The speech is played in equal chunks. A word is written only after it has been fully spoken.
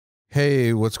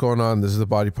Hey, what's going on? This is the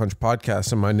Body Punch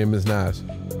Podcast, and my name is Naz.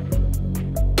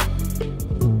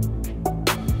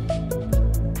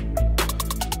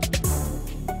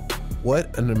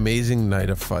 What an amazing night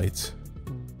of fights.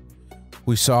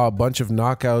 We saw a bunch of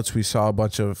knockouts. We saw a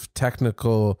bunch of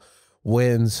technical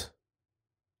wins.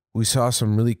 We saw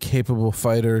some really capable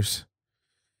fighters.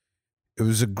 It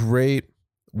was a great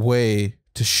way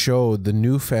to show the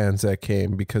new fans that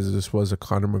came, because this was a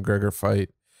Conor McGregor fight.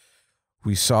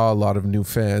 We saw a lot of new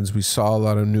fans. We saw a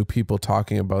lot of new people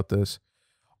talking about this.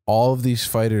 All of these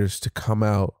fighters to come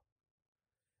out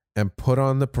and put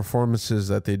on the performances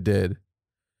that they did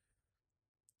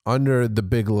under the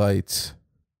big lights,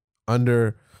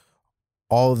 under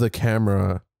all of the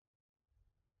camera.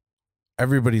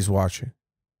 Everybody's watching.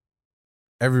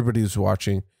 Everybody's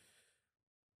watching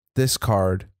this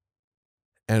card.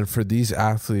 And for these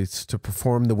athletes to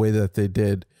perform the way that they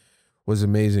did was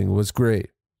amazing, was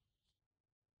great.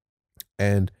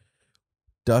 And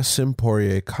Dustin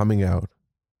Poirier coming out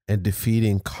and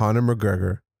defeating Conor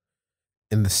McGregor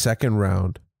in the second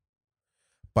round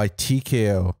by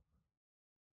TKO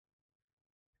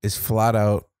is flat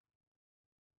out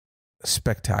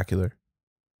spectacular.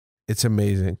 It's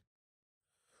amazing.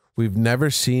 We've never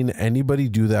seen anybody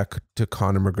do that to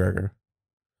Conor McGregor.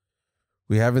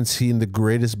 We haven't seen the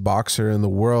greatest boxer in the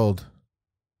world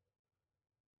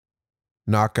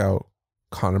knock out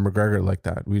Conor McGregor like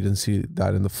that. We didn't see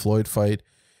that in the Floyd fight.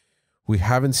 We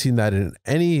haven't seen that in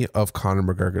any of Conor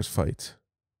McGregor's fights.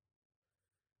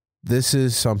 This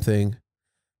is something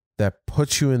that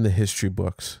puts you in the history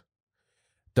books.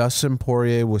 Dustin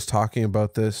Poirier was talking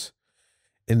about this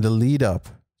in the lead up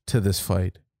to this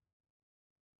fight,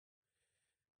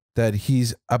 that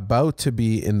he's about to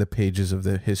be in the pages of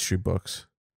the history books.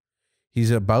 He's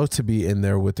about to be in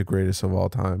there with the greatest of all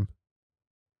time.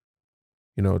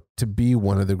 You know, to be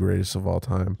one of the greatest of all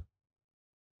time.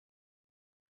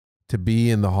 To be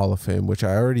in the Hall of Fame, which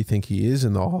I already think he is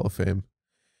in the Hall of Fame,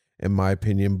 in my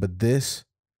opinion. But this,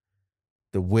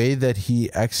 the way that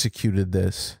he executed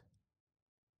this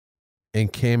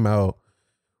and came out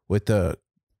with the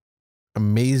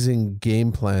amazing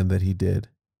game plan that he did,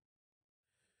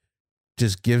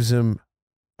 just gives him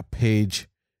a page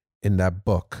in that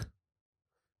book.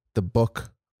 The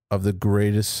book of the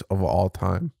greatest of all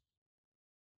time.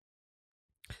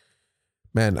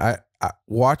 Man, I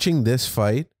watching this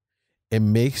fight, it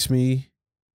makes me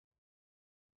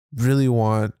really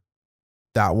want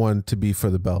that one to be for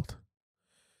the belt.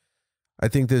 I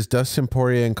think this Dustin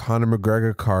Poirier and Conor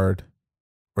McGregor card,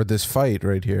 or this fight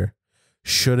right here,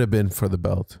 should have been for the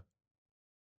belt.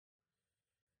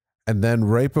 And then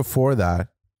right before that,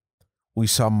 we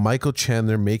saw Michael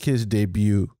Chandler make his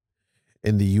debut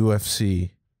in the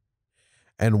UFC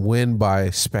and win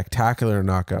by spectacular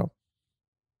knockout.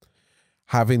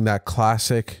 Having that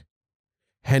classic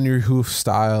Henry Hoof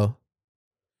style.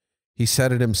 He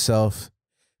said it himself.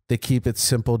 They keep it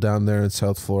simple down there in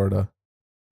South Florida.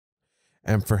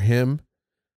 And for him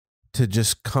to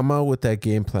just come out with that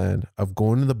game plan of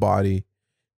going to the body,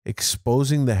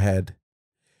 exposing the head,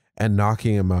 and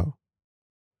knocking him out.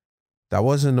 That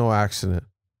wasn't no accident.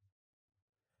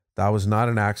 That was not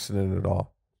an accident at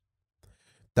all.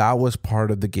 That was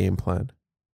part of the game plan.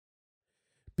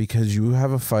 Because you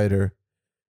have a fighter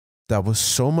that was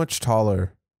so much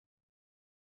taller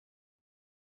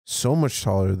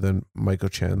than Michael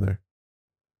Chandler.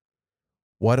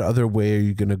 What other way are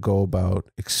you going to go about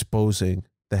exposing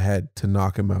the head to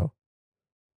knock him out?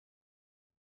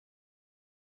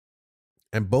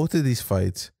 And both of these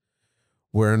fights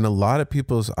were, in a lot of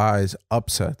people's eyes,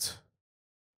 upsets.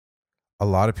 A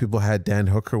lot of people had Dan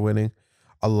Hooker winning.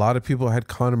 A lot of people had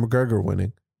Conor McGregor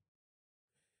winning.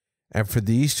 And for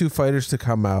these two fighters to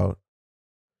come out,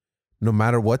 no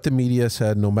matter what the media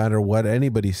said, no matter what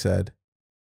anybody said,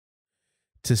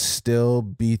 to still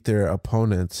beat their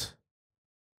opponents,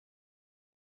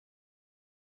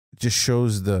 it just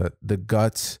shows the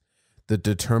guts, the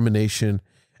determination,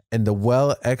 and the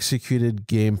well-executed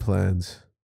game plans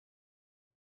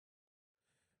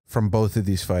from both of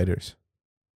these fighters.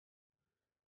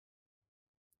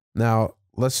 Now,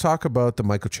 let's talk about the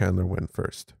Michael Chandler win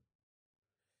first.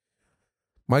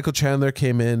 Michael Chandler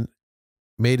came in,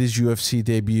 made his UFC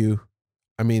debut.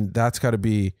 I mean, that's got to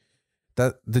be,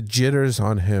 that the jitters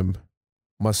on him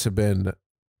must have been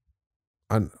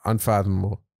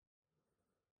unfathomable.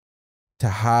 To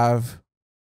have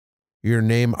your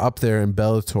name up there in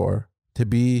Bellator, to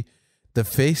be the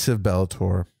face of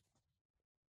Bellator,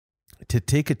 to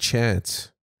take a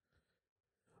chance,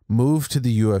 move to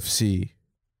the UFC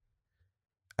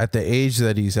at the age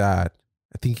that he's at.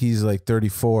 I think he's like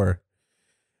 34.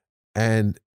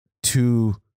 And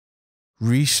to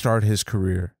restart his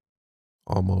career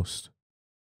almost.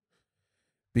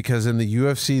 Because in the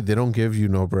UFC, they don't give you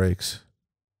no breaks.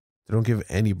 They don't give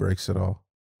any breaks at all.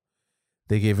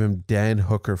 They gave him Dan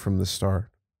Hooker from the start.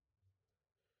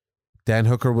 Dan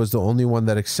Hooker was the only one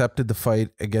that accepted the fight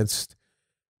against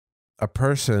a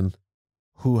person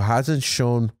who hasn't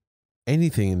shown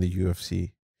anything in the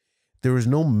UFC. There was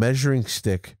no measuring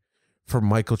stick for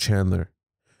Michael Chandler.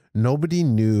 Nobody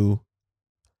knew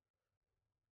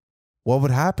what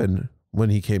would happen when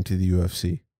he came to the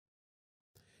UFC.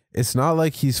 It's not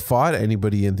like he's fought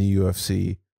anybody in the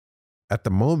UFC at the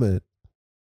moment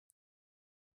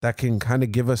that can kind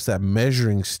of give us that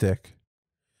measuring stick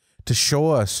to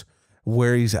show us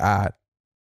where he's at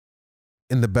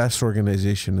in the best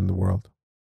organization in the world.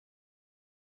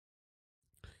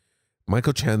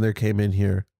 Michael Chandler came in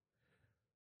here,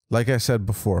 like I said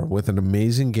before, with an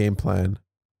amazing game plan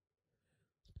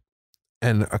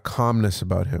and a calmness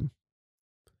about him.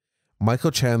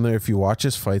 Michael Chandler, if you watch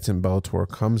his fights in Bellator,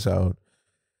 comes out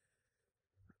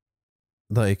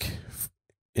like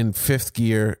in fifth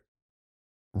gear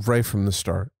right from the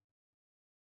start.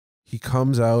 He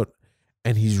comes out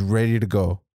and he's ready to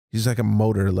go. He's like a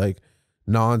motor, like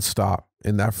nonstop.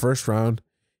 In that first round,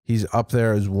 he's up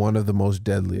there as one of the most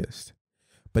deadliest.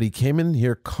 But he came in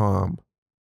here calm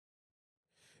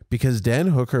because Dan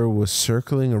Hooker was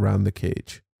circling around the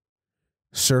cage,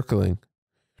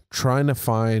 trying to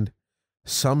find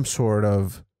some sort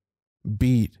of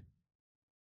beat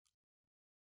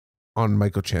on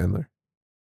Michael Chandler.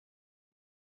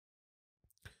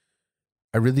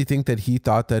 I really think that he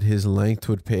thought that his length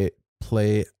would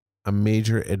play a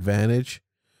major advantage,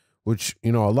 which,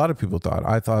 you know, a lot of people thought.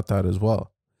 I thought that as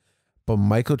well. But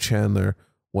Michael Chandler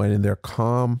went in there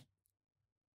calm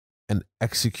and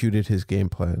executed his game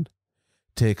plan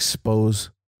to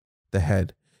expose the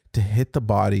head, to hit the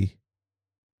body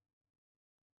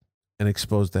and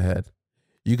expose the head.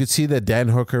 You could see that Dan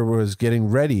Hooker was getting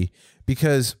ready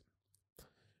because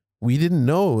we didn't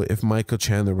know if Michael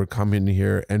Chandler would come in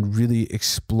here and really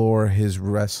explore his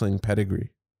wrestling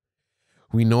pedigree.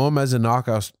 We know him as a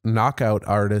knockout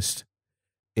artist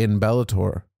in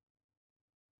Bellator,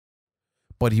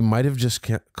 but he might have just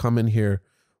come in here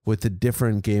with a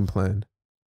different game plan.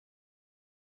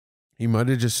 He might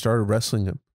have just started wrestling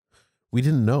him. We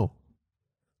didn't know.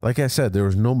 Like I said, there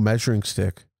was no measuring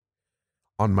stick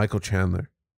on Michael Chandler.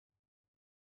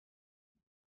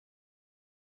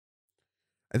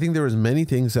 I think there was many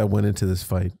things that went into this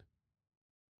fight.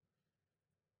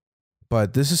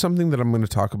 But this is something that I'm going to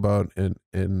talk about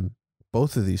in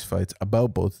both of these fights,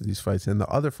 about both of these fights and the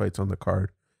other fights on the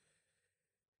card,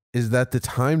 is that the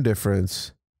time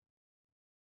difference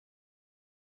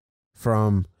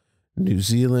from New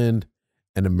Zealand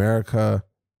and America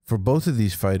for both of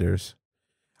these fighters,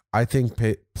 I think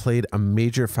played a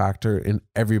major factor in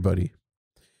everybody.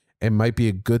 It might be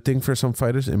a good thing for some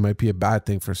fighters. It might be a bad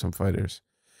thing for some fighters.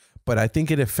 But I think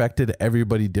it affected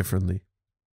everybody differently.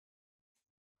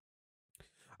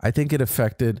 I think it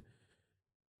affected...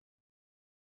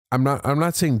 I'm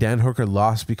not saying Dan Hooker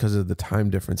lost because of the time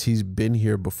difference. He's been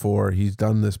here before. He's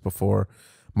done this before.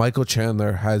 Michael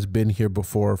Chandler has been here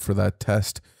before for that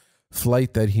test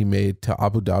flight that he made to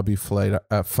Abu Dhabi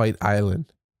Fight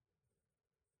Island.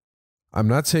 I'm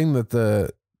not saying that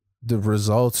the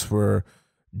results were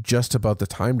just about the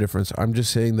time difference. I'm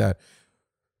just saying that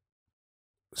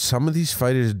some of these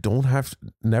fighters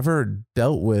never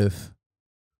dealt with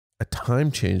a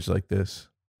time change like this.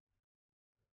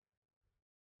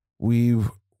 We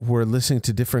were listening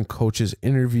to different coaches'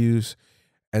 interviews,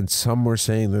 and some were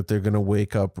saying that they're going to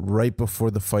wake up right before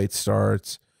the fight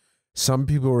starts. Some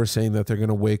people were saying that they're going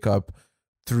to wake up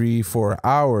 3-4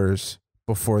 hours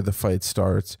before the fight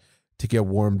starts to get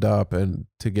warmed up and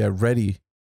to get ready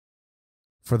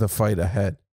for the fight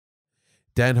ahead.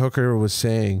 Dan Hooker was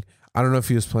saying, I don't know if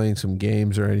he was playing some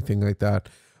games or anything like that,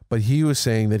 but he was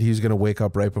saying that he was going to wake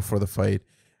up right before the fight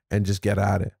and just get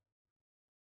at it.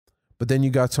 But then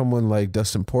you got someone like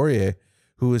Dustin Poirier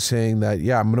who was saying that,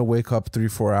 yeah, I'm going to wake up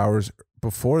 3-4 hours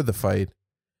before the fight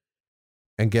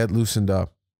and get loosened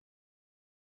up.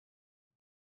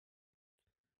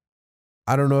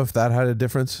 I don't know if that had a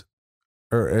difference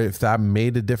or if that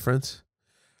made a difference,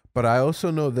 but I also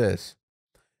know this,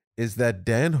 is that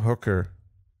Dan Hooker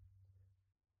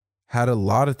had a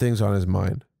lot of things on his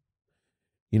mind.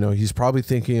 You know, he's probably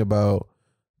thinking about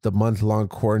the month-long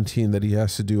quarantine that he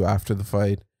has to do after the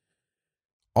fight.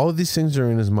 All of these things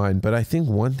are in his mind, but I think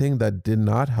one thing that did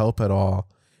not help at all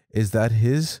is that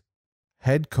his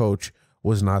head coach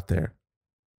was not there.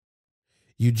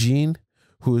 Eugene,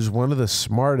 who is one of the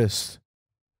smartest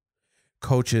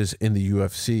coaches in the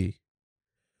UFC,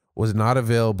 was not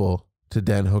available to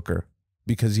Dan Hooker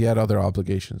because he had other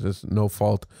obligations. It's no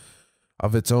fault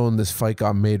of its own. This fight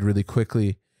got made really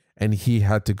quickly, and he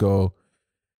had to go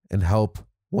and help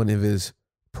one of his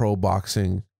pro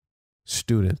boxing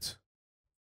students.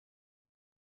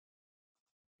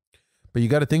 But you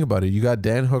got to think about it. You got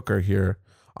Dan Hooker here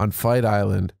on Fight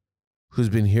Island, who's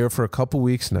been here for a couple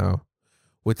weeks now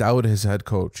without his head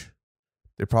coach.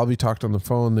 They probably talked on the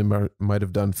phone. They might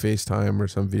have done FaceTime or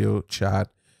some video chat.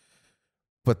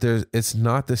 But it's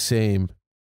not the same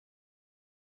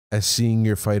as seeing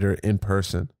your fighter in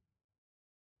person.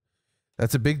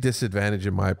 That's a big disadvantage,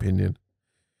 in my opinion,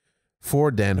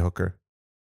 for Dan Hooker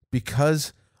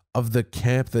because of the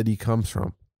camp that he comes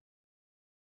from.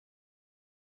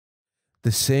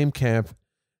 The same camp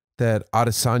that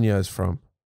Adesanya is from.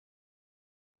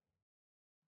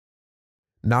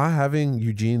 Not having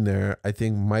Eugene there, I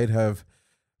think, might have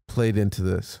played into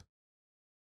this.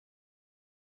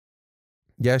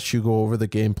 Yes, you go over the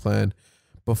game plan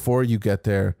before you get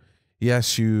there.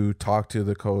 Yes, you talk to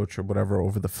the coach or whatever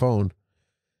over the phone.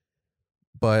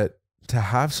 But to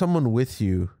have someone with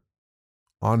you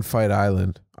on Fight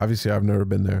Island, obviously I've never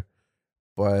been there,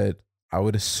 but I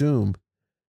would assume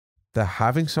that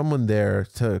having someone there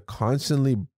to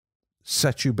constantly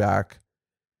set you back,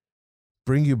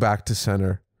 bring you back to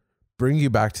center, bring you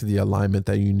back to the alignment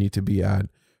that you need to be at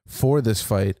for this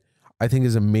fight, I think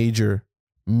is a major,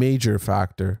 major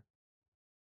factor.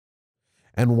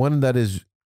 And one that is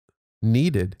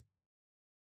needed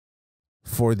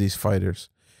for these fighters.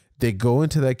 They go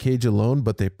into that cage alone,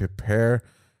 but they prepare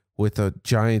with a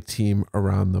giant team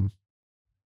around them.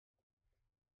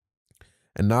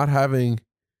 And not having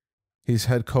his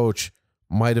head coach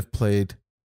might have played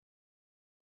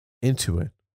into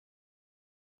it.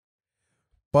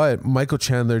 But Michael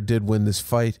Chandler did win this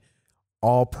fight.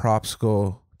 All props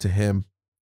go to him.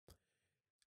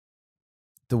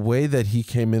 The way that he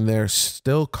came in there,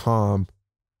 still calm,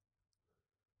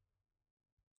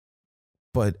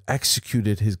 but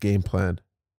executed his game plan.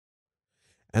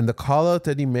 And the call out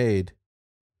that he made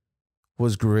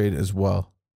was great as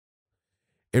well.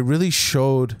 It really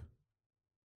showed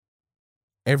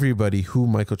everybody who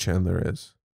Michael Chandler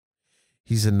is.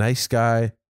 He's a nice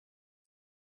guy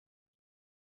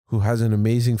who has an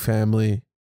amazing family,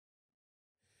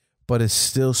 but is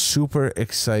still super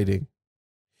exciting.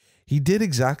 He did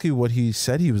exactly what he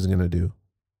said he was going to do.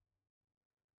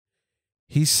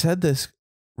 He said this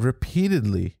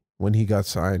repeatedly when he got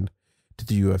signed to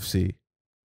the UFC.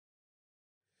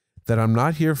 That I'm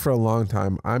not here for a long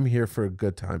time. I'm here for a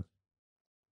good time.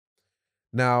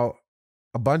 Now,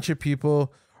 a bunch of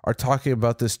people are talking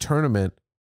about this tournament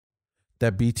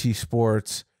that BT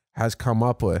Sports has come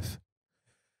up with.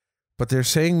 But they're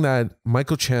saying that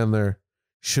Michael Chandler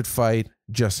should fight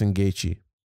Justin Gaethje.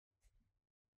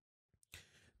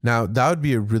 Now, that would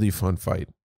be a really fun fight.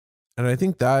 And I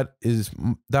think that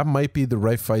might be the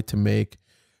right fight to make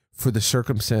for the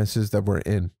circumstances that we're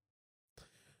in.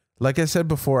 Like I said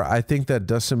before, I think that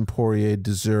Dustin Poirier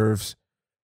deserves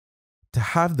to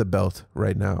have the belt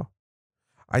right now.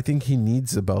 I think he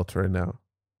needs the belt right now.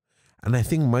 And I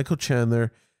think Michael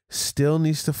Chandler still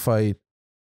needs to fight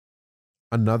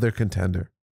another contender.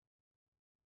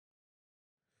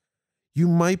 You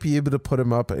might be able to put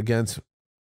him up against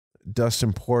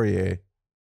Dustin Poirier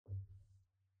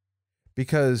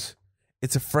because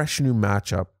it's a fresh new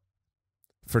matchup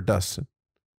for Dustin.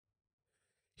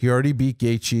 He already beat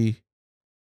Gaethje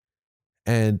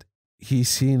and he's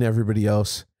seen everybody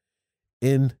else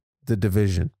in the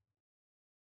division.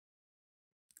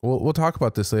 We'll talk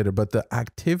about this later, but the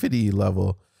activity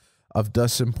level of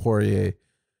Dustin Poirier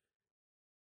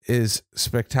is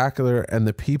spectacular, and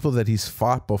the people that he's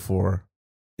fought before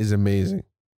is amazing.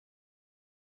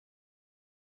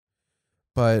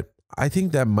 But I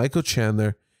think that Michael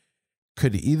Chandler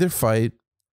could either fight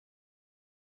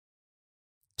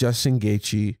Justin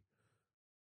Gaethje,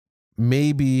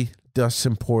 maybe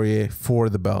Dustin Poirier for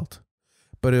the belt,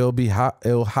 but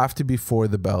it'll have to be for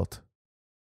the belt.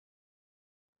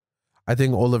 I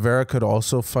think Oliveira could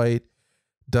also fight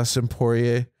Dustin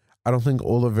Poirier. I don't think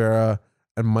Oliveira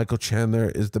and Michael Chandler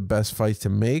is the best fight to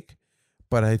make,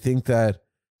 but I think that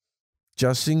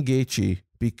Justin Gaethje,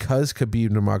 because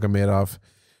Khabib Nurmagomedov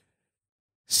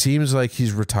seems like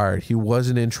he's retired, he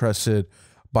wasn't interested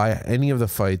by any of the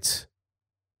fights,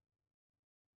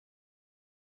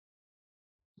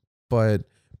 but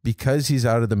because he's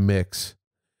out of the mix,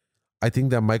 I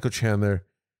think that Michael Chandler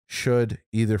should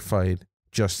either fight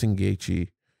Justin Gaethje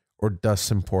or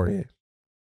Dustin Poirier.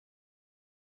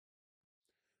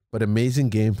 But amazing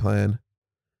game plan,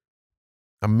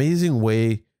 amazing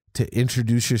way to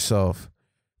introduce yourself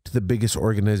to the biggest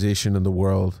organization in the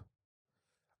world.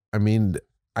 I mean,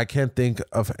 I can't think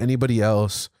of anybody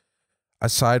else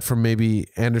aside from maybe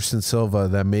Anderson Silva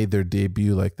that made their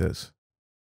debut like this.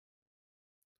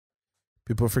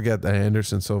 People forget that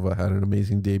Anderson Silva had an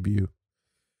amazing debut.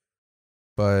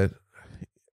 But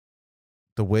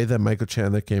the way that Michael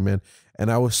Chandler came in,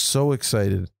 and I was so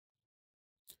excited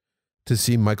to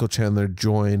see Michael Chandler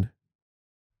join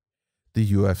the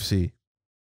UFC.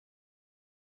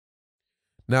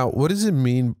 Now, what does it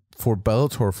mean for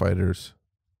Bellator fighters?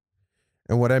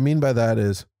 And what I mean by that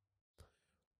is,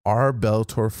 are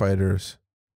Bellator fighters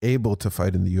able to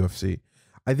fight in the UFC?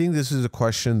 I think this is a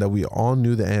question that we all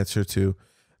knew the answer to.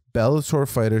 Bellator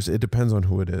fighters, it depends on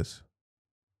who it is,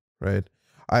 right?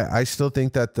 I still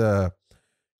think that the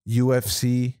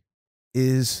UFC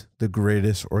is the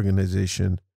greatest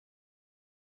organization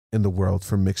in the world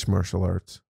for mixed martial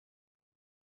arts.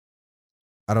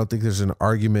 I don't think there's an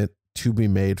argument to be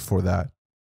made for that.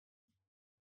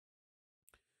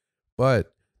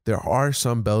 But there are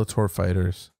some Bellator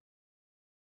fighters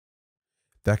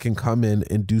that can come in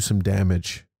and do some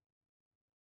damage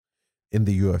in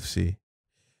the UFC.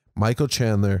 Michael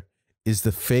Chandler is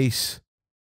the face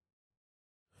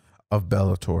of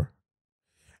Bellator.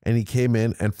 And he came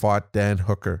in and fought Dan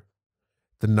Hooker,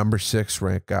 the number 6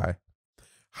 ranked guy.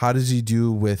 How does he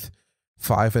do with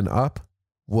 5 and up?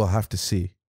 We'll have to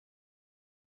see.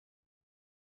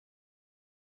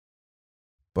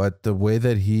 But the way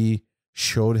that he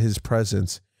showed his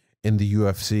presence in the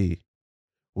UFC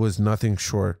was nothing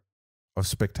short of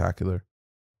spectacular.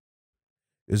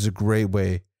 It was a great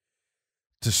way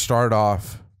to start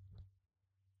off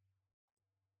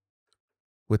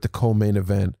with the co-main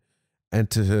event and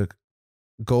to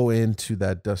go into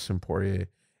that Dustin Poirier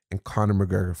and Conor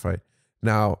McGregor fight.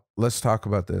 Now, let's talk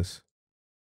about this.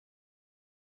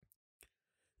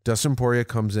 Dustin Poirier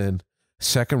comes in,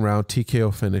 second round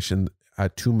TKO finish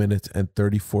at 2 minutes and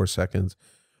 34 seconds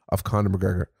of Conor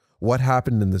McGregor. What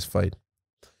happened in this fight?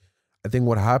 I think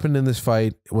what happened in this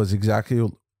fight was exactly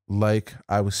like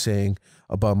I was saying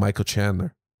about Michael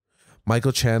Chandler.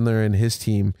 Michael Chandler and his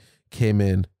team came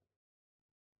in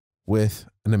with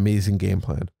an amazing game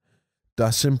plan.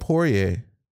 Dustin Poirier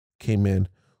came in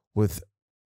with,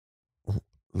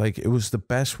 like, it was the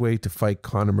best way to fight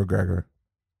Conor McGregor.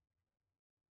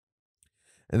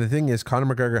 And the thing is,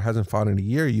 Conor McGregor hasn't fought in a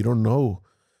year. You don't know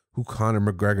who Conor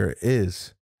McGregor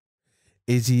is.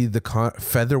 Is he the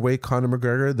featherweight Conor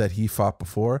McGregor that he fought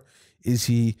before? Is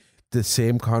he the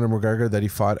same Conor McGregor that he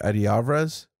fought Eddie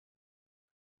Alvarez?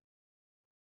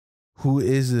 Who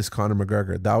is this Conor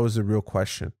McGregor? That was the real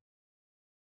question.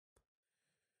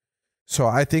 So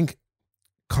I think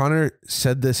Conor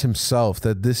said this himself,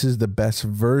 that this is the best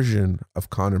version of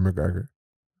Conor McGregor.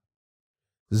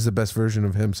 This is the best version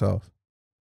of himself.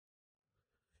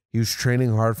 He was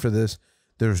training hard for this.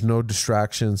 There was no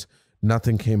distractions.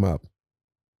 Nothing came up.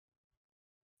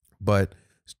 But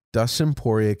Dustin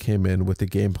Poirier came in with a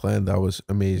game plan that was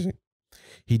amazing.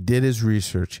 He did his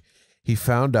research. He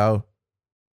found out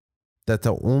that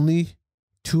the only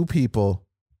 2 people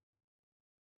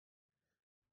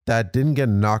that didn't get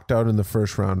knocked out in the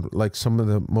first round, like some of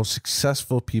the most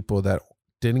successful people that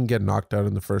didn't get knocked out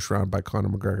in the first round by Conor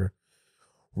McGregor,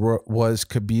 was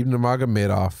Khabib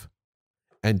Nurmagomedov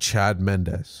and Chad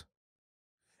Mendes.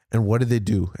 And what did they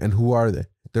do? And who are they?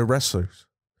 They're wrestlers.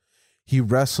 He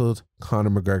wrestled Conor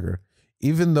McGregor.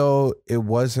 Even though there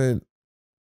wasn't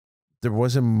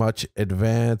much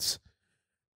advance,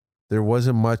 there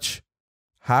wasn't much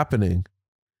happening,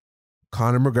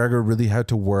 Conor McGregor really had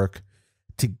to work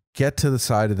to get to the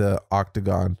side of the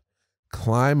octagon,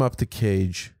 climb up the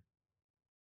cage,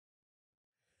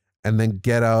 and then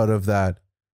get out of that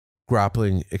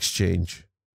grappling exchange.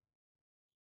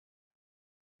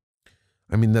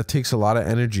 I mean, that takes a lot of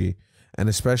energy. And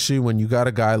especially when you got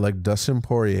a guy like Dustin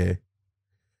Poirier,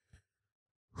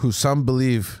 who some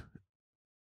believe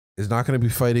is not going to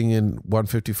be fighting in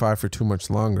 155 for too much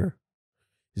longer.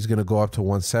 He's going to go up to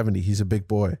 170. He's a big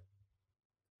boy.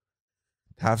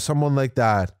 Have someone like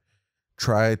that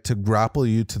try to grapple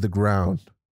you to the ground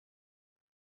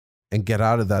and get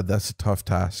out of that. That's a tough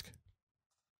task.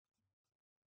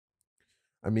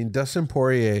 I mean, Dustin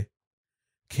Poirier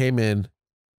came in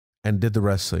and did the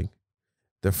wrestling.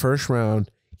 The first round,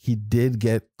 he did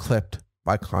get clipped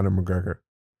by Conor McGregor.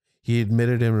 He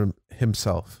admitted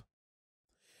himself.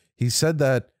 He said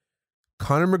that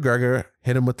Conor McGregor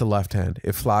hit him with the left hand.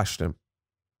 It flashed him.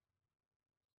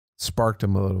 Sparked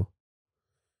him a little.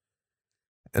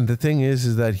 And the thing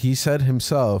is that he said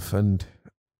himself, and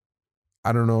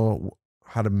I don't know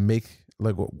how to make,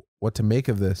 like, what to make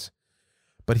of this,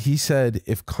 But he said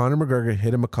if Conor McGregor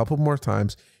hit him a couple more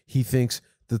times, he thinks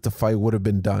that the fight would have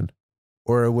been done,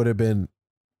 or it would have been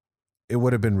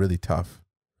really tough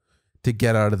to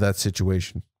get out of that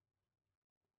situation.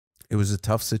 It was a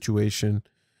tough situation,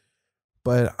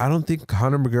 but I don't think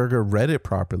Conor McGregor read it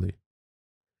properly.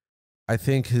 I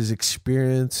think his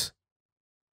experience,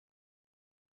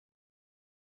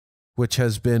 which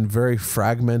has been very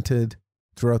fragmented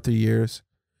throughout the years,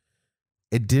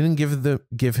 it didn't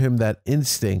give him that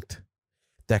instinct,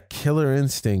 that killer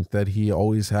instinct that he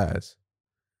always has,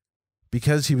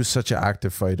 because he was such an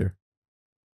active fighter.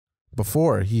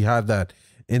 Before, he had that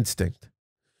instinct.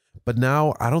 But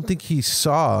now, I don't think he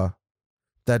saw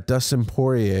that Dustin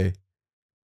Poirier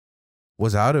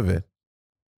was out of it.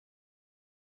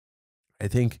 I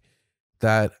think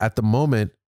that at the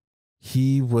moment,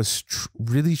 he was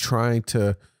really trying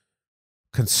to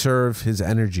conserve his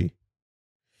energy.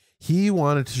 He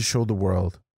wanted to show the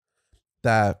world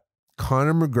that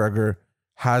Conor McGregor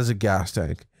has a gas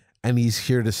tank and he's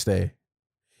here to stay.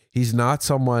 He's not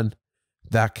someone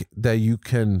that you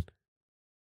can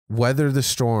weather the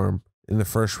storm in the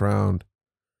first round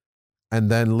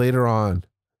and then later on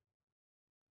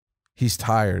he's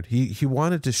tired. He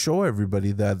wanted to show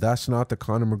everybody that that's not the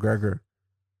Conor McGregor.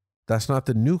 That's not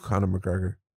the new Conor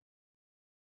McGregor.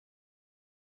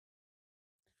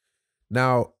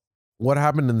 Now, what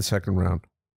happened in the second round?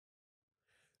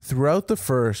 Throughout the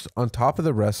first, on top of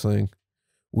the wrestling,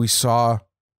 we saw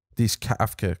these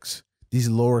calf kicks, these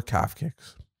lower calf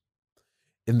kicks.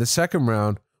 In the second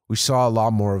round, we saw a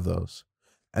lot more of those.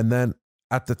 And then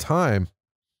at the time,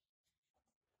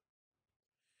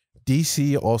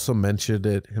 DC also mentioned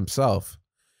it himself,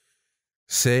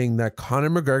 saying that Conor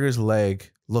McGregor's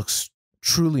leg looks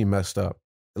truly messed up.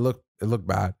 It looked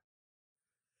bad.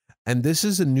 And this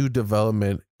is a new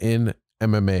development in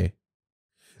MMA.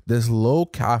 This low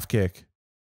calf kick.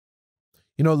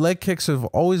 You know, leg kicks have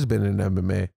always been in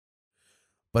MMA.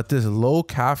 But this low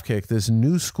calf kick, this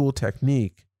new school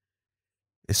technique,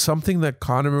 is something that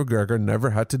Conor McGregor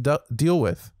never had to deal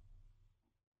with.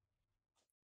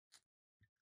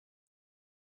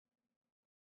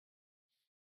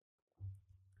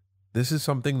 This is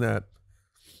something that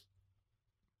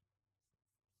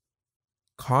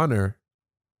Conor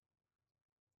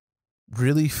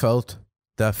really felt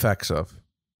the effects of.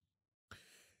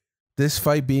 This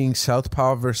fight being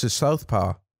southpaw versus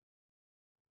southpaw,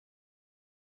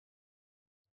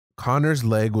 Conor's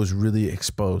leg was really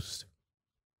exposed.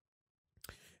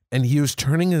 And he was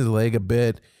turning his leg a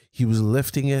bit, he was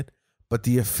lifting it, but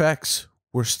the effects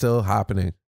were still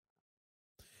happening.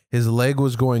 His leg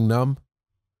was going numb.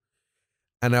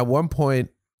 And at one point,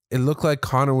 it looked like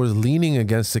Conor was leaning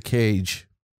against the cage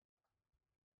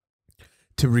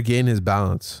to regain his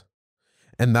balance.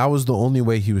 And that was the only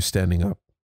way he was standing up.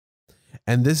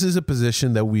 And this is a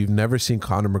position that we've never seen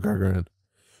Conor McGregor in.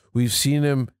 We've seen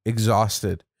him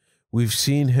exhausted. We've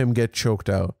seen him get choked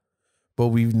out. But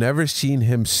we've never seen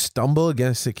him stumble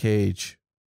against the cage.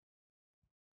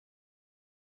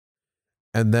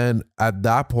 And then at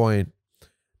that point,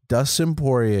 Dustin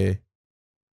Poirier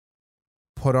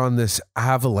put on this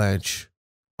avalanche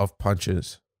of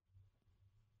punches.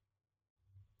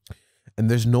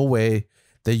 And there's no way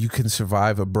that you can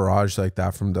survive a barrage like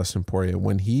that from Dustin Poirier.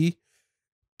 When he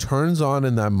turns on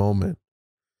in that moment,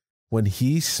 when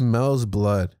he smells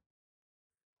blood,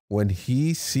 when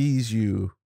he sees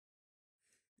you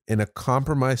in a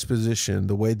compromised position,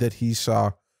 the way that he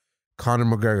saw Conor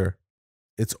McGregor,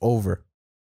 it's over.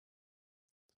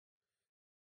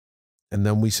 And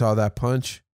then we saw that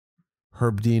punch.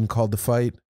 Herb Dean called the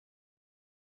fight.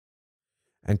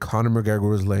 And Conor McGregor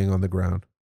was laying on the ground.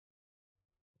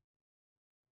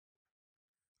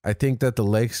 I think that the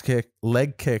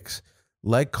leg kicks,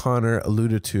 like Conor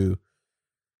alluded to,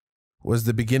 was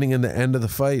the beginning and the end of the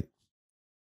fight.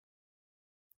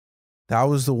 That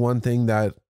was the one thing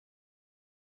that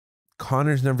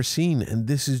Conor's never seen, and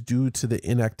this is due to the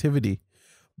inactivity.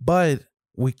 But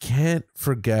we can't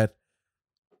forget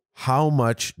how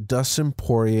much Dustin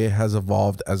Poirier has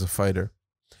evolved as a fighter.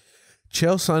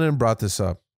 Chael Sonnen brought this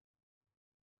up.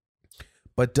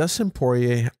 But Dustin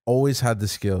Poirier always had the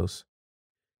skills.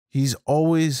 He's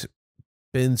always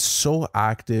been so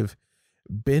active,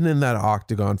 been in that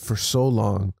octagon for so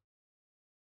long.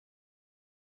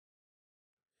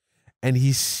 And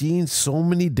he's seen so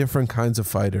many different kinds of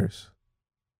fighters.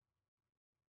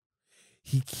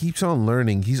 He keeps on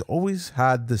learning. He's always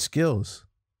had the skills.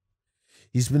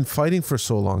 He's been fighting for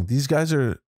so long. These guys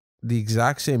are the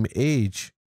exact same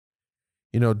age.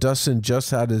 You know, Dustin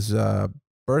just had his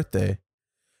birthday.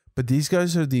 But these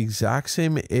guys are the exact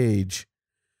same age.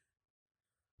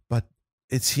 But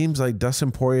it seems like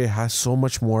Dustin Poirier has so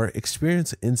much more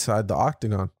experience inside the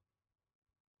octagon.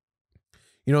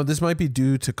 You know, this might be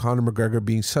due to Conor McGregor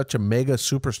being such a mega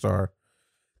superstar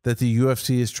that the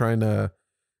UFC is trying to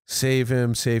save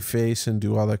him, save face, and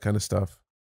do all that kind of stuff.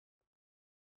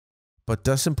 But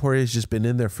Dustin Poirier has just been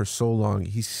in there for so long.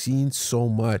 He's seen so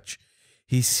much.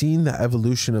 He's seen the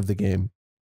evolution of the game.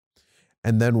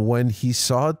 And then when he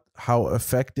saw how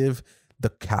effective the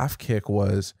calf kick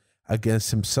was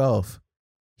against himself,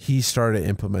 he started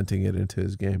implementing it into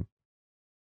his game.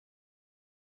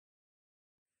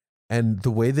 And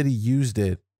the way that he used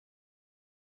it,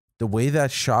 the way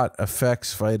that shot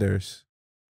affects fighters,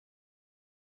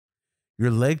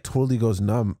 your leg totally goes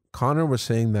numb. Conor was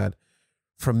saying that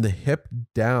from the hip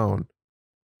down,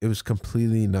 it was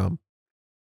completely numb.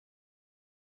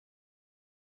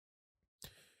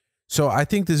 So I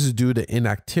think this is due to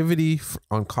inactivity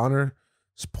on Conor's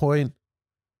point.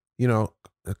 You know,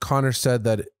 Conor said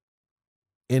that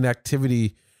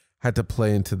inactivity had to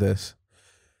play into this.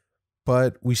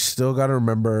 But we still got to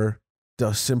remember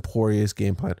Dustin Poirier's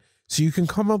game plan. So you can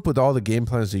come up with all the game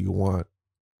plans that you want.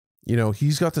 You know,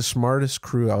 he's got the smartest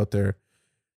crew out there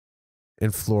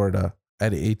in Florida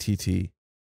at ATT.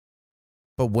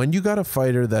 But when you got a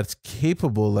fighter that's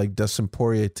capable like Dustin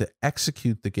Poirier to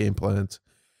execute the game plans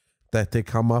that they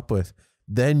come up with,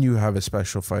 then you have a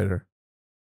special fighter.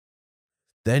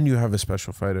 Then you have a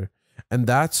special fighter. And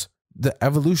that's the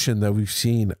evolution that we've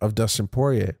seen of Dustin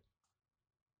Poirier.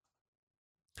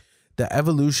 The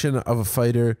evolution of a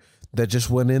fighter that just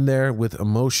went in there with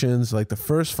emotions like the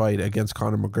first fight against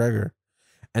Conor McGregor.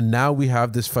 And now we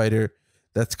have this fighter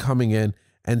that's coming in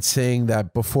and saying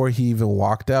that before he even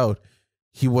walked out,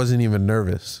 he wasn't even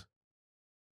nervous.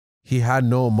 He had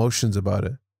no emotions about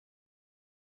it.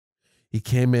 He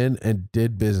came in and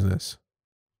did business.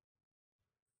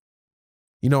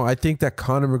 You know, I think that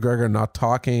Conor McGregor not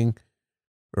talking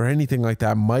or anything like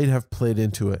that might have played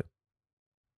into it.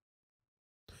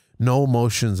 No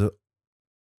emotions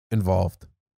involved.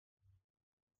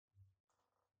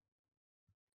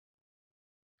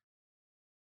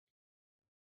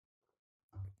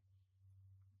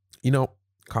 You know,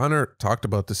 Conor talked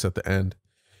about this at the end,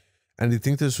 and I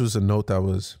think this was a note that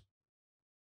was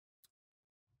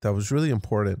really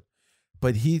important.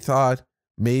 But he thought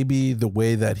maybe the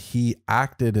way that he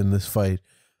acted in this fight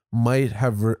might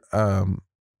have,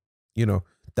 you know,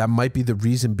 that might be the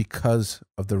reason because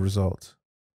of the results.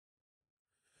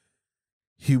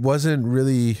 He wasn't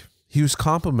really, he was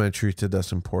complimentary to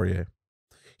Dustin Poirier.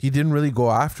 He didn't really go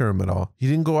after him at all. He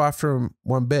didn't go after him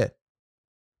one bit.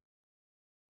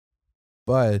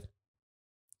 But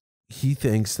he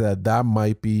thinks that that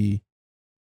might be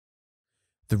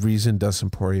the reason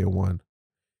Dustin Poirier won.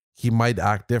 He might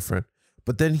act different.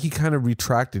 But then he kind of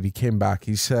retracted. He came back.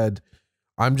 He said,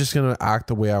 I'm just going to act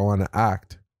the way I want to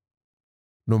act,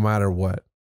 no matter what.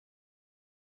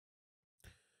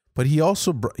 But he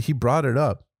also he brought it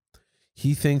up.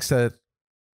 He thinks that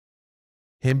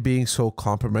him being so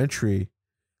complimentary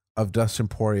of Dustin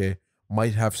Poirier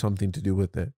might have something to do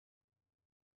with it.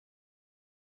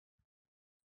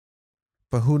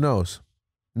 But who knows?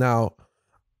 Now,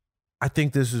 I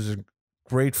think this is a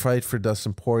great fight for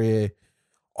Dustin Poirier.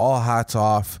 All hats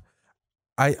off.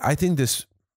 I think this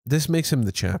makes him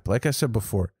the champ. Like I said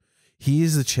before, he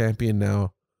is the champion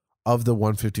now of the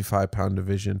 155-pound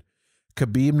division.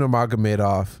 Khabib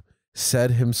Nurmagomedov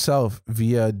said himself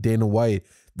via Dana White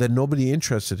that nobody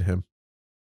interested him.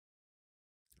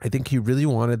 I think he really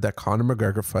wanted that Conor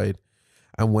McGregor fight.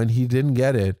 And when he didn't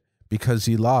get it because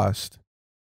he lost,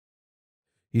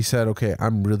 he said, okay,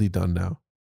 I'm really done now.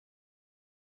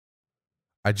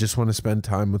 I just want to spend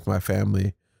time with my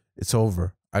family. It's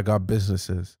over. I got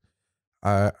businesses.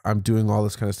 I'm doing all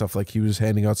this kind of stuff. Like he was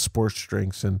handing out sports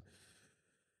drinks and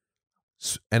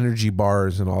energy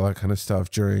bars and all that kind of stuff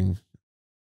during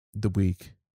the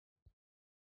week.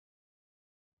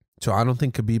 So I don't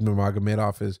think Khabib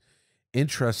Nurmagomedov is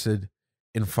interested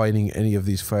in fighting any of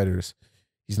these fighters.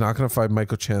 He's not going to fight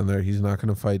Michael Chandler. He's not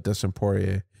going to fight Dustin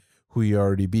Poirier, who he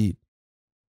already beat.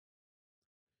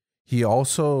 He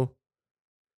also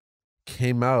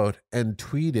came out and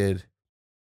tweeted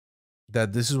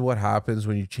that this is what happens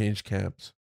when you change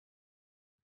camps.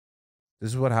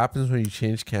 This is what happens when you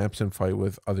change camps and fight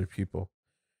with other people.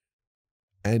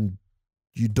 And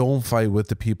you don't fight with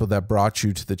the people that brought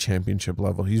you to the championship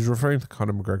level. He's referring to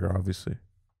Conor McGregor, obviously.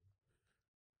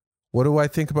 What do I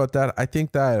think about that? I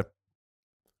think that,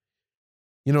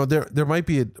 you know, there might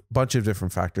be a bunch of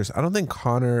different factors. I don't think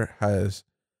Conor has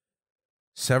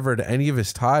severed any of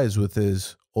his ties with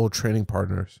his old training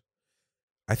partners.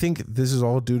 I think this is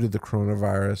all due to the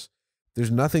coronavirus.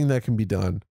 There's nothing that can be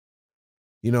done.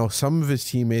 You know, some of his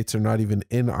teammates are not even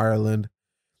in Ireland.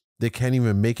 They can't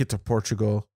even make it to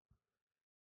Portugal.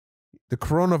 The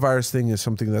coronavirus thing is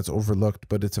something that's overlooked,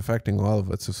 but it's affecting all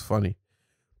of us. It's funny.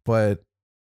 But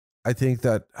I think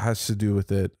that has to do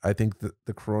with it. I think that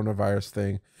the coronavirus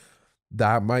thing,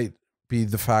 that might be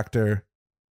the factor.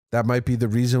 That might be the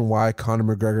reason why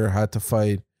Conor McGregor had to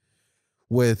fight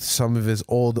with some of his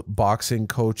old boxing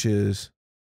coaches,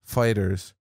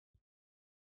 fighters.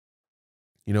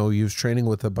 You know, he was training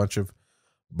with a bunch of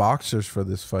boxers for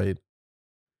this fight.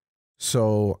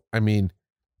 So, I mean,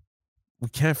 we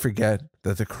can't forget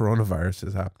that the coronavirus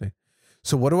is happening.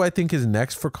 So what do I think is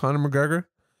next for Conor McGregor?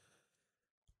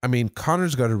 I mean,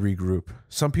 Conor's got to regroup.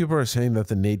 Some people are saying that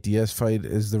the Nate Diaz fight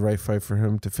is the right fight for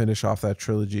him to finish off that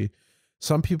trilogy.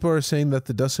 Some people are saying that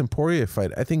the Dustin Poirier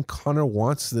fight. I think Conor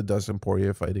wants the Dustin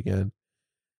Poirier fight again.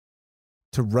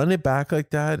 To run it back like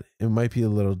that, it might be a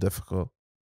little difficult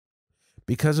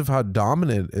because of how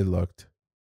dominant it looked.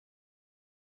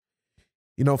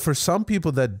 You know, for some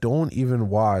people that don't even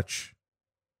watch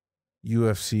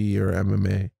UFC or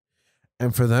MMA,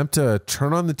 and for them to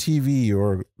turn on the TV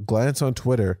or glance on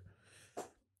Twitter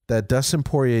that Dustin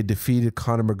Poirier defeated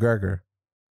Conor McGregor,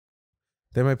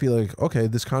 they might be like, okay,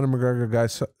 this Conor McGregor guy,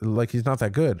 like, he's not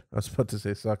that good. I was about to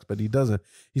say sucks, but he doesn't.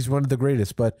 He's one of the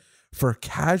greatest. But for a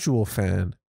casual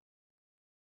fan,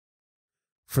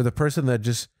 for the person that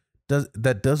just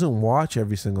doesn't watch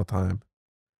every single time,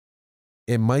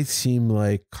 it might seem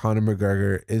like Conor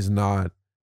McGregor is not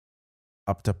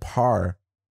up to par.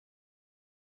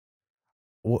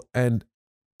 Well, and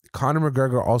Conor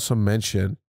McGregor also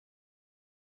mentioned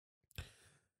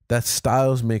that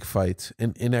styles make fights,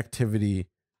 and inactivity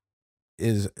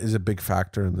is a big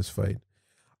factor in this fight.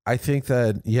 I think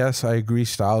that, yes, I agree,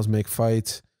 styles make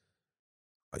fights.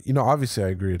 You know, obviously I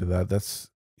agree to that. That's,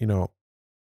 you know,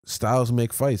 styles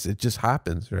make fights. It just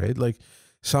happens, right? Like,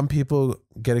 some people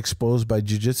get exposed by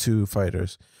jiu-jitsu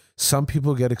fighters. Some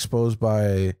people get exposed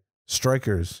by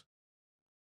strikers.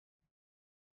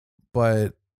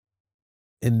 But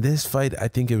in this fight, I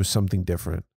think it was something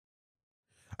different.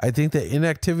 I think that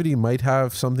inactivity might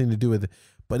have something to do with it.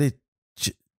 But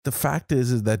the fact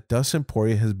is that Dustin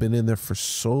Poirier has been in there for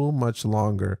so much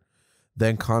longer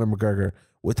than Conor McGregor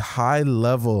with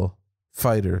high-level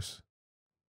fighters.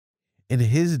 In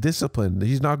his discipline,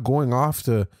 he's not going off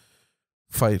to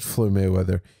fight Floyd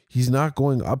Mayweather. He's not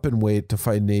going up in weight to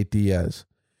fight Nate Diaz.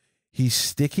 He's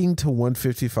sticking to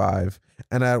 155.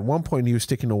 And at one point, he was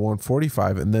sticking to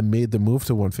 145 and then made the move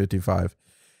to 155.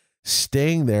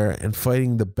 Staying there and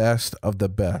fighting the best of the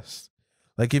best.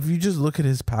 Like, if you just look at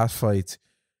his past fights,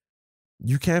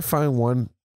 you can't find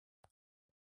one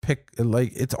pick.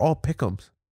 Like, it's all pick'ems.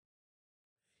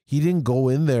 He didn't go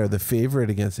in there the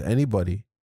favorite against anybody.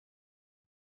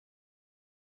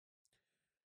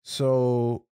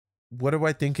 So what do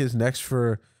I think is next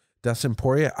for Dustin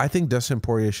Poirier? I think Dustin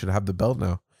Poirier should have the belt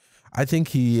now. I think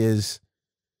he is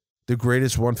the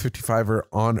greatest 155er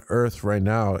on earth right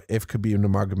now if Khabib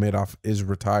Nurmagomedov is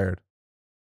retired.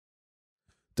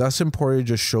 Dustin Poirier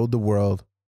just showed the world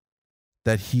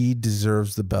that he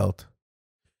deserves the belt.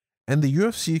 And the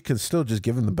UFC can still just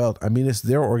give him the belt. I mean, it's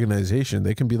their organization.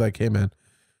 They can be like, hey, man,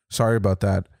 sorry about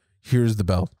that. Here's the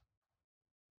belt.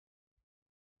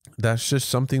 That's just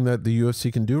something that the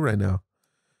UFC can do right now.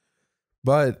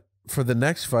 But for the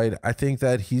next fight, I think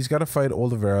that he's got to fight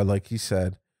Oliveira, like he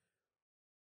said.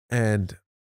 And,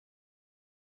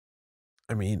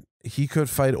 I mean, he could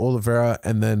fight Oliveira,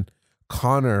 and then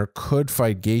Conor could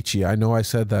fight Gaethje. I know I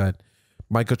said that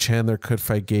Michael Chandler could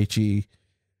fight Gaethje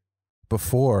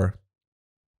before,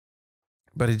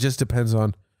 but it just depends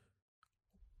on,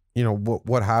 you know,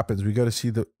 what happens. We got to see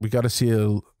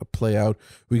it play out.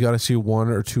 We got to see one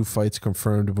or two fights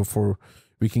confirmed before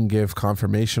we can give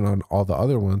confirmation on all the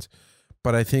other ones.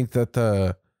 But I think that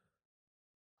the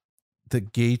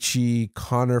Gaethje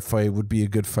Conor fight would be a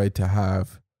good fight to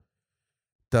have.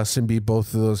 Dustin beat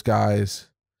both of those guys.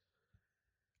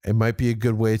 It might be a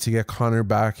good way to get Conor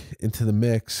back into the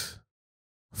mix.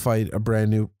 Fight a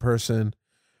brand new person,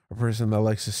 a person that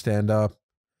likes to stand up,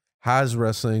 has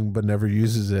wrestling but never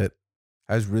uses it,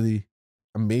 has really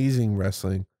amazing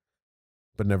wrestling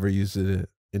but never uses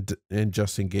it in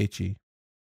Justin Gaethje.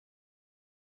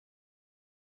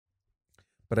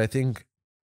 But I think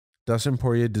Dustin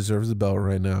Poirier deserves the belt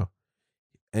right now,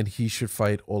 and he should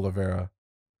fight Oliveira.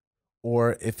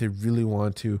 Or if they really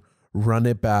want to, run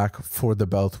it back for the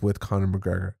belt with Conor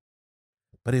McGregor.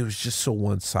 But it was just so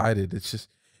one-sided.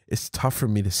 It's tough for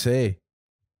me to say.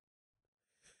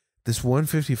 This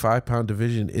 155-pound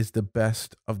division is the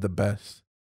best of the best.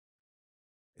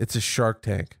 It's a Shark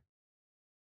Tank.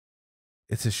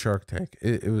 It's a Shark Tank.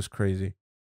 It was crazy.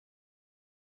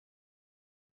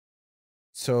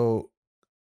 So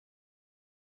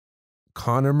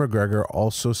Conor McGregor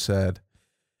also said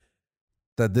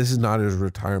that this is not his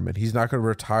retirement. He's not going to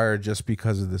retire just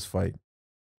because of this fight.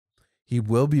 He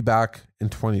will be back in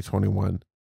 2021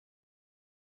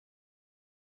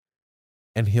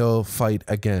 and he'll fight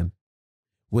again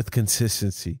with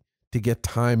consistency to get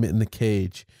time in the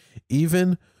cage.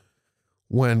 Even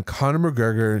when Conor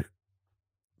McGregor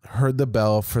heard the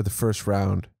bell for the first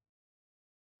round,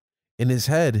 in his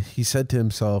head, he said to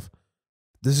himself,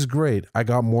 this is great. I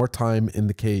got more time in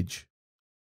the cage.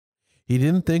 He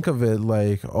didn't think of it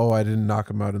like, oh, I didn't knock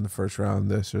him out in the first round,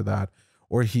 this or that.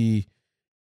 Or he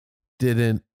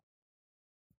didn't,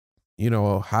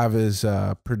 have his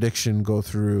prediction go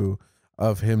through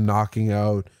of him knocking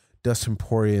out Dustin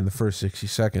Poirier in the first 60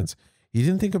 seconds. He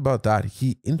didn't think about that.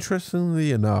 He,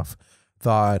 interestingly enough,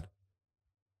 thought,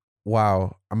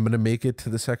 wow, I'm going to make it to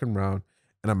the second round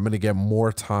and I'm going to get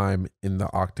more time in the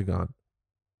octagon.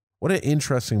 What an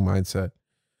interesting mindset.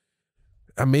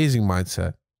 Amazing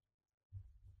mindset.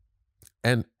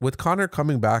 And with Conor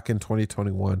coming back in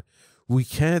 2021, we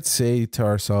can't say to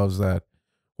ourselves that,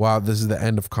 wow, this is the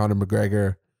end of Conor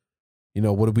McGregor.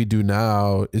 What do we do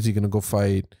now? Is he going to go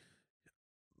fight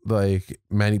like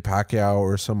Manny Pacquiao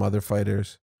or some other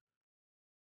fighters?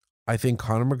 I think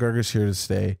Conor McGregor's here to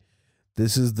stay.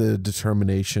 This is the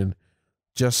determination.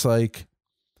 Just like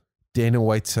Dana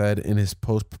White said in his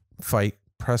post-fight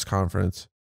press conference,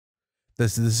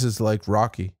 this is like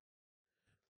Rocky.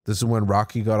 This is when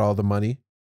Rocky got all the money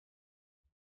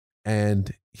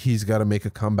and he's got to make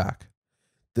a comeback.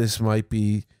 This might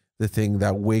be the thing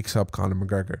that wakes up Conor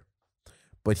McGregor.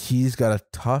 But he's got a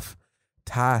tough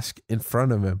task in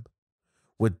front of him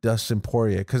with Dustin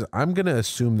Poirier, because I'm going to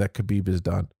assume that Khabib is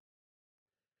done.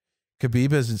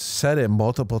 Khabib has said it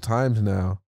multiple times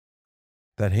now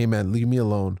that, hey man, leave me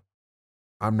alone.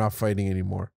 I'm not fighting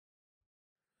anymore.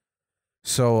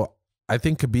 So I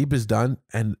think Khabib is done,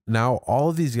 and now all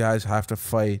of these guys have to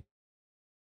fight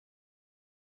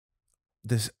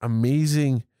this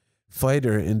amazing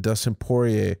fighter in Dustin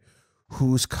Poirier,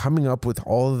 who's coming up with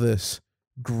all of this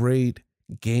great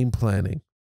game planning.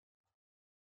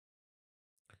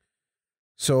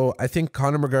 So I think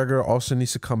Conor McGregor also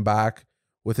needs to come back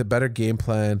with a better game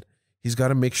plan. He's got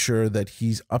to make sure that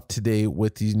he's up to date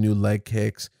with these new leg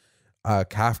kicks,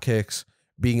 calf kicks,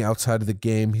 being outside of the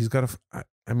game. He's got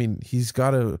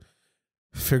to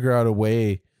figure out a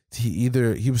way to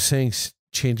he was saying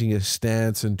changing his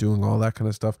stance and doing all that kind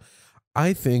of stuff.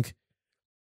 I think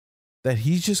that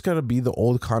he's just got to be the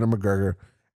old Conor McGregor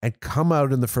and come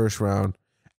out in the first round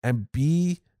and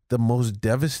be the most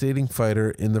devastating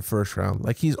fighter in the first round,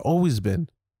 like he's always been.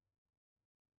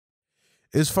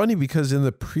 It's funny because in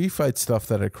the pre-fight stuff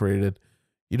that I created,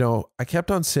 I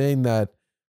kept on saying that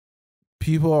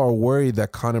people are worried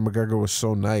that Conor McGregor was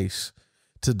so nice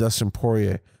to Dustin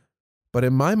Poirier. But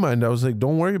in my mind, I was like,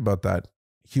 don't worry about that.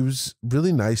 He was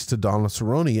really nice to Donald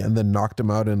Cerrone and then knocked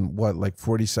him out in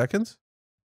 40 seconds?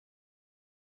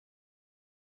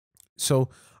 So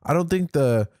I don't think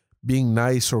the being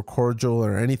nice or cordial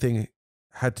or anything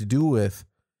had to do with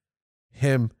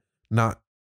him not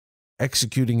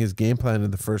executing his game plan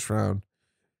in the first round.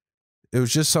 It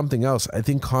was just something else. I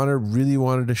think Conor really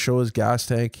wanted to show his gas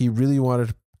tank. He really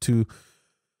wanted to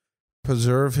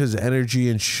preserve his energy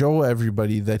and show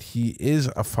everybody that he is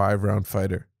a 5-round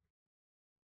fighter.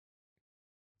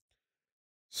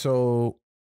 So,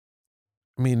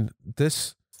 I mean,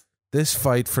 this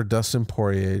fight for Dustin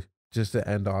Poirier, just to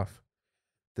end off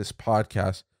this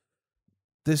podcast,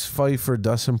 this fight for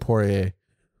Dustin Poirier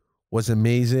was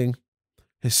amazing.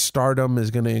 His stardom is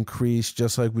going to increase,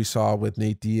 just like we saw with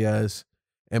Nate Diaz,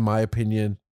 in my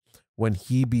opinion, when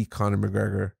he beat Conor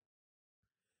McGregor.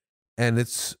 And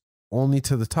it's only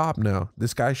to the top now.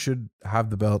 This guy should have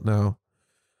the belt now.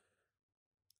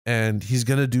 And he's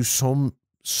going to do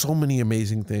so many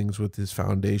amazing things with his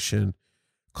foundation.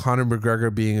 Conor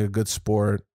McGregor being a good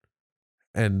sport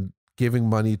and giving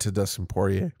money to Dustin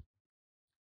Poirier.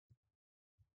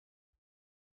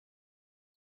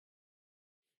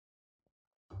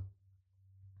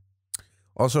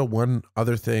 Also, one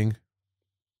other thing,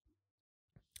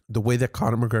 the way that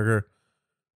Conor McGregor,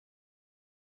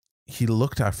 he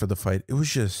looked after the fight, it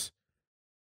was just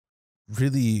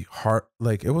really hard.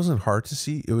 Like, it wasn't hard to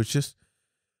see. It was just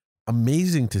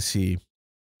amazing to see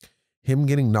him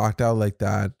getting knocked out like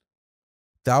that.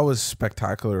 That was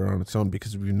spectacular on its own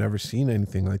because we've never seen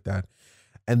anything like that.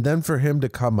 And then for him to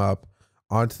come up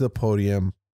onto the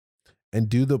podium and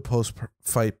do the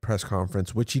post-fight press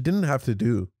conference, which he didn't have to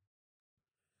do,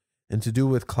 and to do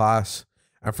with class,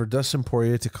 and for Dustin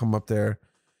Poirier to come up there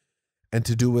and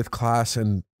to do with class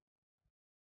and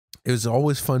it was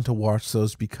always fun to watch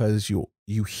those because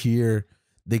you hear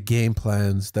the game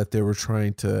plans that they were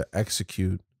trying to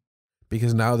execute,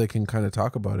 because now they can kind of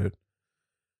talk about it.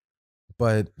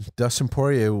 But Dustin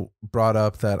Poirier brought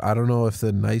up that I don't know if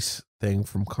the nice thing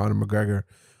from Conor McGregor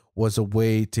was a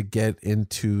way to get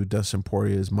into Dustin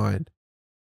Poirier's mind.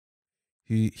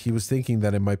 He was thinking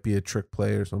that it might be a trick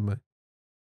play or something.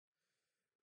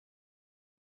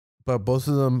 But both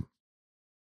of them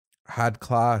had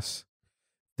class.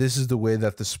 This is the way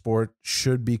that the sport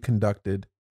should be conducted.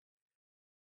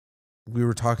 We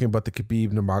were talking about the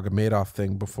Khabib Nurmagomedov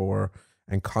thing before,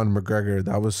 and Conor McGregor.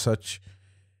 That was such.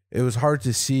 It was hard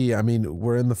to see. I mean,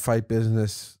 we're in the fight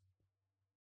business.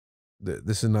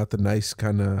 This is not the nice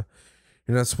kind of.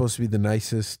 You're not supposed to be the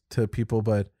nicest to people,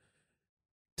 but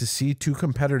to see two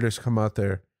competitors come out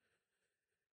there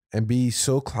and be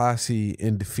so classy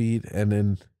in defeat and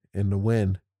in the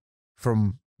win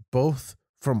from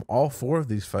all four of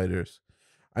these fighters.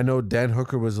 I know Dan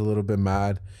Hooker was a little bit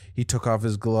mad. He took off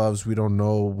his gloves. We don't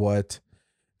know what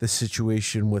the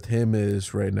situation with him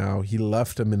is right now. He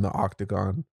left him in the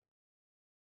octagon.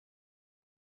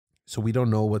 So we don't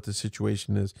know what the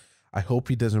situation is. I hope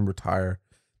he doesn't retire.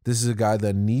 This is a guy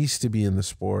that needs to be in the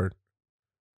sport.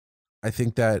 I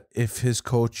think that if his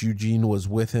coach Eugene was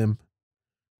with him,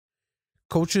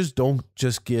 coaches don't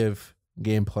just give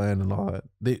game plan and all that.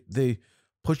 They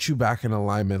put you back in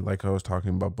alignment, like I was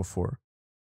talking about before.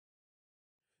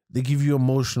 They give you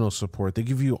emotional support. They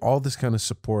give you all this kind of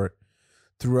support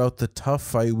throughout the tough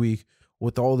fight week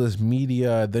with all this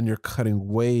media. Then you're cutting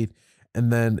weight,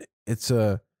 and then it's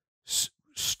a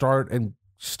start and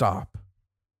stop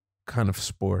kind of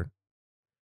sport.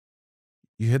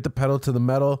 You hit the pedal to the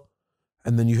metal,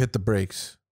 and then you hit the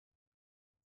brakes.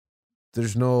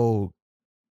 There's no,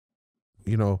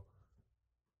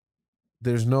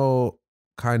 there's no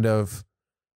kind of,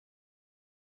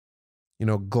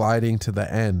 gliding to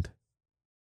the end.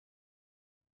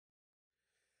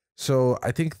 So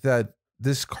I think that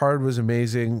this card was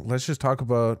amazing. Let's just talk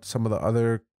about some of the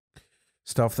other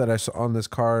stuff that I saw on this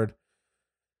card.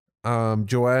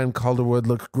 Joanne Calderwood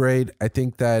looked great. I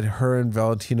think that her and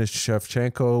Valentina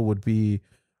Shevchenko would be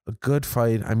a good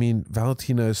fight. I mean,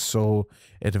 Valentina is so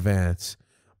advanced.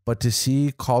 But to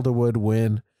see Calderwood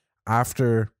win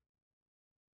after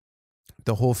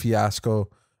the whole fiasco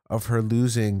of her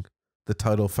losing the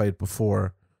title fight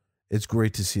before, it's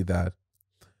great to see that.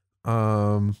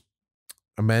 Amanda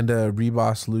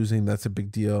Ribas losing, that's a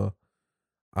big deal.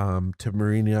 To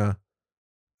Marina.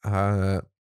 I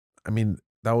mean,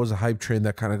 that was a hype train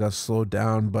that kind of got slowed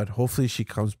down, but hopefully she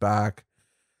comes back.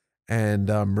 And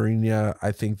Marina,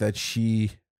 I think that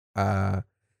she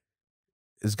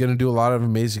is going to do a lot of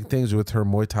amazing things with her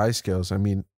Muay Thai skills. I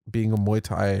mean, being a Muay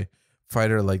Thai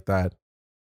fighter like that,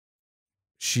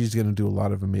 she's going to do a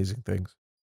lot of amazing things.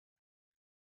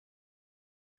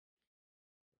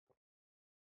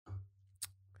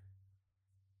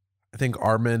 I think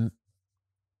Armin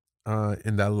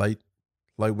in that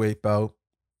lightweight bout,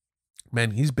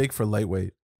 man, he's big for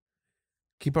lightweight.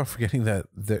 Keep on forgetting that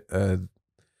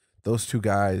those two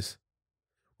guys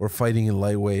were fighting in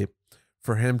lightweight.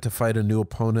 For him to fight a new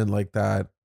opponent like that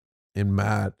in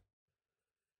Matt,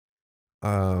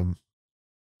 and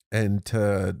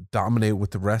to dominate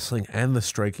with the wrestling and the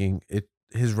striking,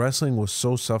 his wrestling was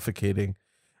so suffocating,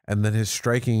 and then his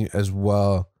striking as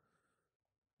well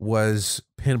was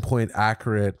pinpoint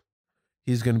accurate.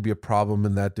 He's going to be a problem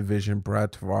in that division.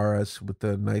 Brad Tavares with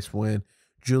the nice win.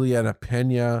 Juliana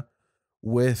Pena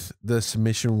with the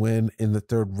submission win in the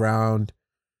third round.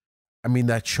 I mean,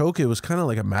 that choke, it was kind of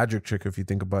like a magic trick if you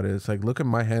think about it. It's like, look at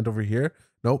my hand over here.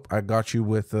 Nope, I got you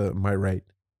with my right.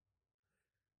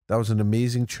 That was an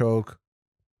amazing choke.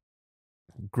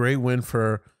 Great win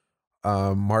for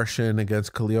Martian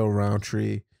against Khalil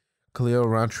Roundtree. Khalil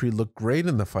Roundtree looked great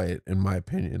in the fight, in my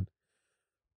opinion.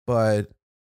 But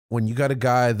when you got a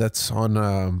guy that's on,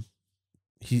 I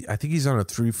think he's on a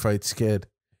 3-fight skid,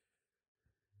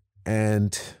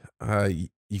 and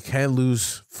you can't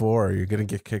lose 4. You're going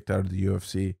to get kicked out of the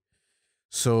UFC.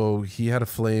 So he had a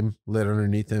flame lit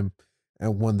underneath him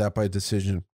and won that by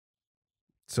decision.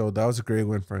 So that was a great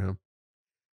win for him.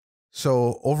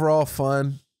 So overall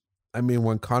fun. I mean,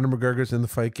 when Conor McGregor's in the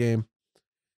fight game,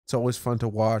 it's always fun to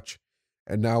watch.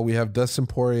 And now we have Dustin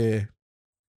Poirier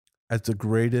as the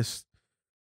greatest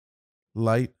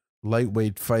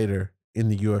lightweight fighter in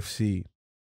the UFC,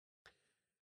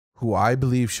 who I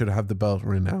believe should have the belt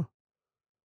right now.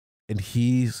 And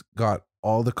he's got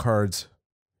all the cards,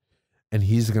 and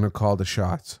he's going to call the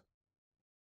shots.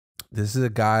 This is a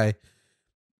guy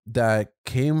that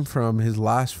came from his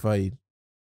last fight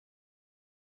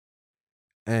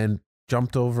and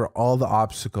jumped over all the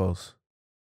obstacles,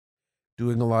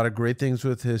 doing a lot of great things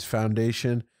with his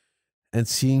foundation and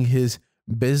seeing his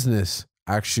business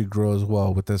actually grow as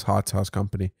well with this hot sauce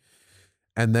company.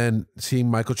 And then seeing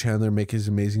Michael Chandler make his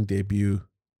amazing debut,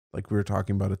 like we were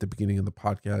talking about at the beginning of the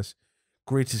podcast.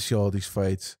 Great to see all these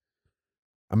fights.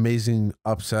 Amazing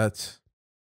upsets.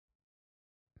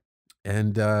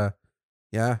 And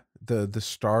yeah, the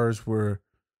stars were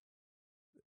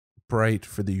bright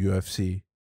for the UFC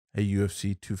at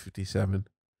UFC 257.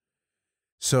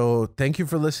 So thank you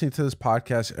for listening to this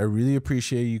podcast. I really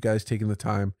appreciate you guys taking the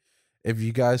time. If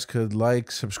you guys could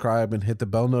like, subscribe, and hit the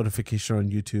bell notification on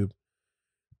YouTube,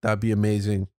 that'd be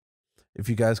amazing. If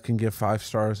you guys can give 5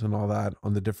 stars and all that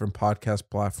on the different podcast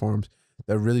platforms,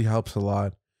 that really helps a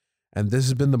lot. And this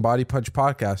has been the Body Punch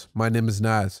Podcast. My name is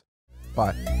Naz.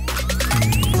 Bye.